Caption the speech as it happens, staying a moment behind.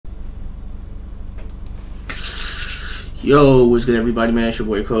Yo, what's good, everybody, man? It's your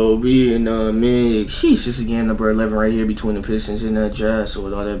boy Kobe and Mix. Sheesh, this is again number 11 right here between the Pistons and the Jazz. So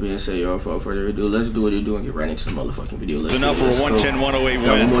with all that being said, y'all, without further ado, let's do what they do and get right into the motherfucking video. Let's enough for a 110-108 win.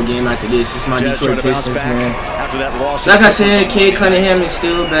 Got one more game after this. It's my Jazz Detroit Pistons, man. After that loss, like I said, Cade Cunningham is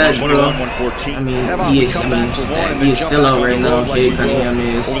still back, bro. 114. I mean, he is still out right now. Cade Cunningham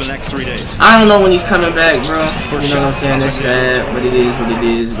is. Over the next 3 days. I don't know when he's coming back, bro. You know what I'm saying? That's sad, but it is what it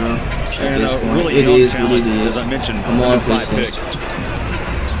is, bro. At this point, it is what it is. Come on, Pistons.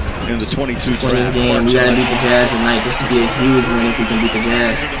 In the 22 game, we gotta beat the Jazz tonight. This would be a huge win if we can beat the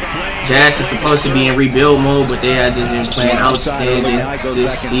Jazz. Jazz is supposed to be in rebuild mode, but they have just been playing outstanding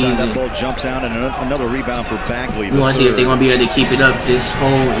this season. Jumps out and another rebound for Bagley. We want to see if they're gonna be able to keep it up this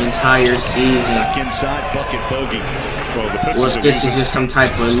whole entire season. Inside bucket bogey. Or if this is just some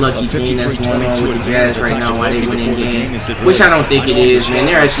type of lucky thing that's going on with the Jazz right now while they winning games, which I don't think it is, man.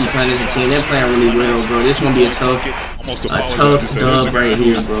 They're actually playing as a team. They're playing really well, bro. This gonna be a tough dub right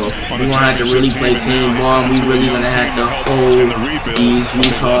here, bro. We're gonna have to really play team ball, and we really gonna have to hold these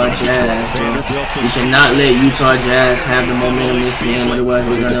Utah Jazz, bro. We cannot let Utah Jazz have the momentum in this game, otherwise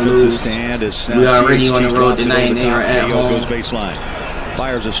we're gonna lose. We are already on the road tonight, and they are at home.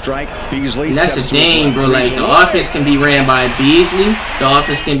 Fires a strike. Beasley. And that's the thing, bro. Like, the offense can be ran by Beasley. The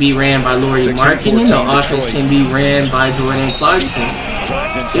offense can be ran by Lauri Markkanen. The offense can be ran by Jordan Clarkson.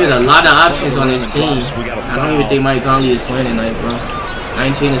 There's a lot of options on this team. I don't even think Mike Conley is playing tonight, bro.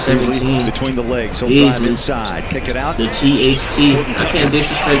 19-17. Between the legs. Easily. Kick it out. The THT. I can't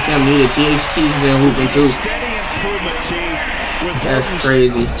disrespect him. The THT's been hooping too. That's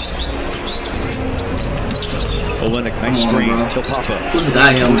crazy. Olenek, nice screen. He'll pop up. Who's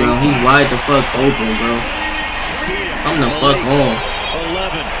got him, bro? He's wide the fuck open, bro. Come the fuck on.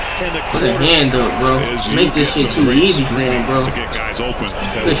 Put a hand up, bro. Make this shit too easy for him, bro.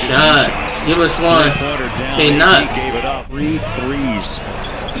 Good shot. Give us one. K Knox.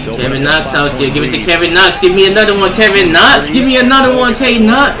 Kevin Knox out there. Give it to Kevin Knox. Give me another one, Kevin Knox. Give me another one, K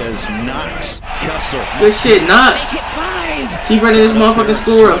Knox. Good shit, Knox. Keep running this motherfucking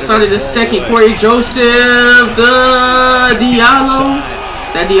score up. Started the second. Corey Joseph. Diallo.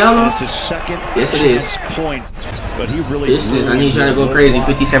 Is that Diallo? Yes, it is. This is. I need y'all to go crazy.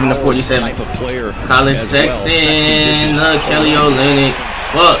 57-47. Colin Sexton. Kelly Olynyk.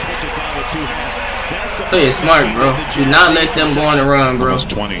 Fuck. Play it smart, bro. Do not let them go on the run, bro.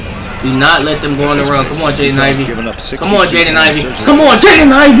 Do not let them go on the run. Come on, Jaden Ivey. Come on, Jaden Ivey. Come on,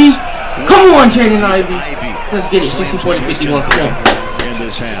 Jaden Ivey. Come on, Jaden Ivey. Let's get it. 60-40-51. Come on.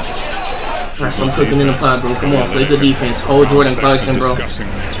 Right, so I'm cooking in the pot, bro. Come on. Play good defense. Hold Jordan Clarkson, bro.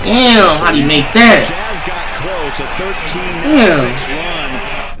 Damn. How do you make that? Damn.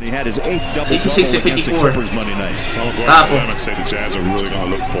 He had his 8th double 66-54. Stop him. I say the Jazz are really going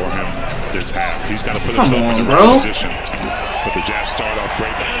to look for him this half. He's got to put himself in the right position. But the Jazz start off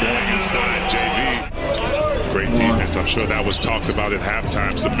great going inside JV. Great defense. I'm sure that was talked about at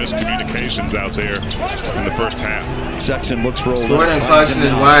halftime. Some miscommunications out there in the first half. Sexton looks for Jordan Clarkson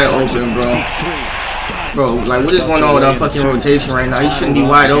is wide open, bro. Bro, like, what is going on with our fucking rotation right now? He shouldn't be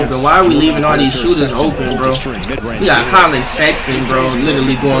wide open. Why are we leaving all these shooters open, bro? We got Colin Sexton, bro,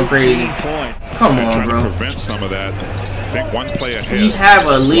 literally going crazy. Come on, bro. Prevent some of that. I think one play ahead. We have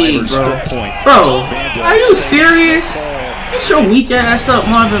a lead, bro. Bro, are you serious? Get your weak ass up,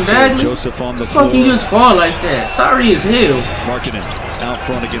 Marvin Bagley. Fuck, you just fall like that. Sorry as hell. Markkanen out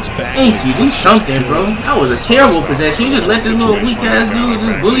front against Bagley. Thank you. Do something, bro. That was a terrible possession. You just let this little weak ass dude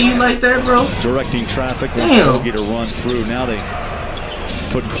just bully you like that, bro. Directing traffic. Damn. Get a run through. Now they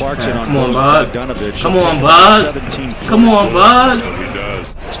put Clarkson on. Come on, Bob. Come on, Bob. Come on, Bob.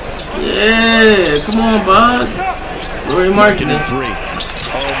 Yeah. Come on, Bob. Lauri Markkanen.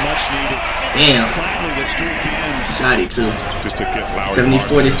 Damn. Got it too.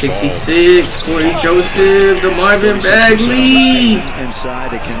 74-66. Corey Joseph, the Marvin Bagley.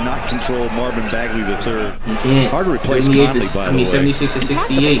 Inside, they cannot control Marvin Bagley the third. You can't. Hard to replace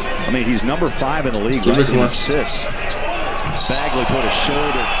 76-68. I mean, he's number 5 in the league. Give us one. Assists. Bagley put a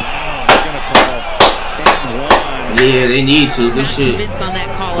shoulder down. They're gonna call and one. Yeah, they need to. Good shit.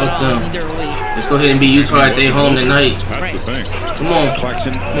 Fuck them. Let's go ahead and beat Utah at their home tonight. That's the thing. Come on.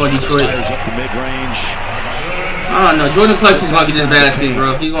 Clarkson. Come on, Detroit. Fires up the mid-range. Oh no, Jordan Clarkson's gonna get his baskets,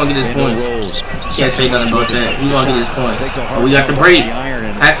 bro. He's gonna get his points. Can't say nothing about that. He's gonna get his points. Oh, we got the break.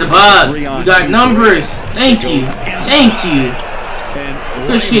 Pass the Bob. We got numbers. Thank you. Thank you.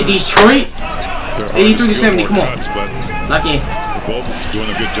 Good shit, Detroit. 83-70. Come on. Lock in. Both doing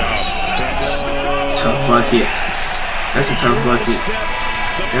a good job. Tough bucket. That's a tough bucket.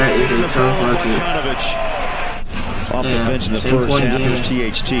 That is a tough bucket. Off the bench in the first half, there's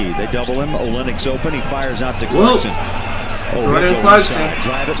THT. They double him. Olynyk's open. He fires out to Clarkson. Jordan Clarkson.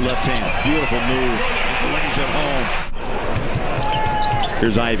 Drive it left hand. Beautiful move. Lays it home.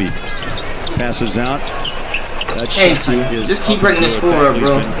 Here's Ivy. Passes out. Thank you. Just keep running the score up,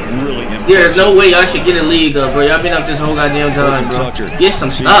 bro. There's no way y'all should get a league up, bro. Y'all been up this whole goddamn time, bro. Get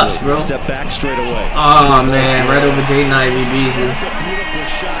some stops, bro. Step back straight away. Oh man, right over Jaden Ivey, Beasley.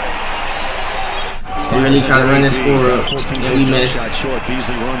 They really try to run this score up, and we miss.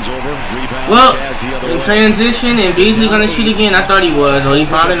 Well, in transition, and Beasley gonna shoot again. I thought he was. Oh, he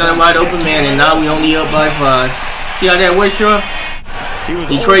found another wide open man, and now we only up by 5. See how that works, Shaw?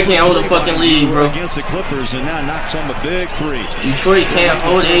 Detroit can't hold a fucking lead, bro. Against the Clippers, and now knocks home a big 3. Detroit can't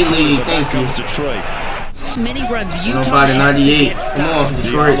hold a lead. Thank you. Many runs. 105 to 98. Come on,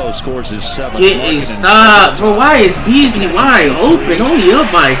 Detroit. Get a Get stop, bro. Why is Beasley wide open? Only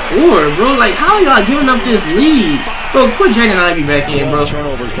up by 4, bro. Like, how y'all giving up this lead? Bro, put Jaden Ivey back in, bro.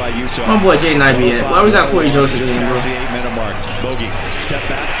 My boy Jaden Ivey at. Why we got Corey Joseph in, bro?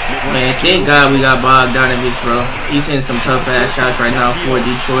 Man, thank God we got Bogdanovich, bro. He's hitting some tough-ass shots right now for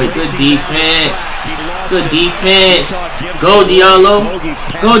Detroit. Good defense. Good defense. Go, Diallo.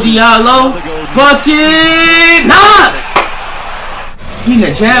 Go, Diallo. Bucket! Knox! He in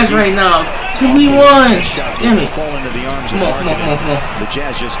the Jazz right now. 3-1. Damn it. Come on, come on, come on, come on.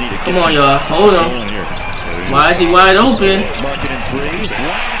 Come on, y'all. Hold on. Why is he wide open?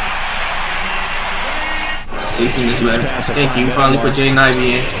 6 minutes left. Thank you. Finally put Jaden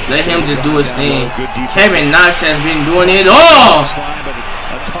Ivey in. Let him just do his thing. Kevin Knox has been doing it all.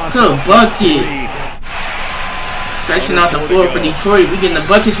 Good bucket. Stretching out the floor for Detroit. We getting the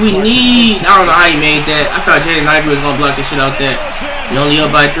buckets we need. I don't know how he made that. I thought Jaden Ivey was going to block the shit out that. You only up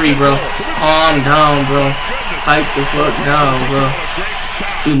by 3, bro. Calm down, bro. Pipe the fuck down, bro.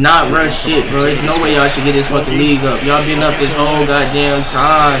 Do not rush shit, bro. There's no way y'all should get this fucking league up. Y'all been up this whole goddamn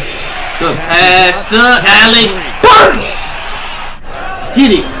time. Good pass to Alec Burks. Let's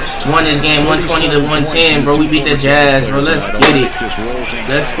get it. Won this game 120 to 110, bro. We beat the Jazz, bro. Let's get it.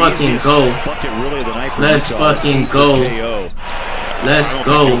 Let's fucking go. Let's fucking go. Let's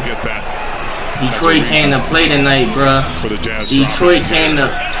go. Detroit came to play tonight, bro. Detroit came to...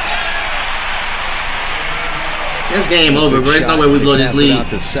 This game over, bro. There's no way we blow this lead.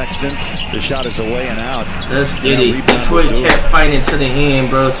 The shot is away and out. Let's get it. Detroit kept fighting to the end,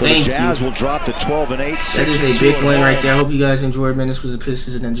 bro. Thank you. The Jazz will drop to 12 and 8. That is a big win right there. I hope you guys enjoyed, man. This was the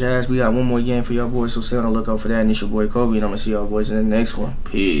Pistons and the Jazz. We got one more game for y'all boys, so stay on the lookout for that. And it's your boy Kobe, and I'm gonna see y'all boys in the next one.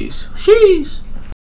 Peace. Sheesh.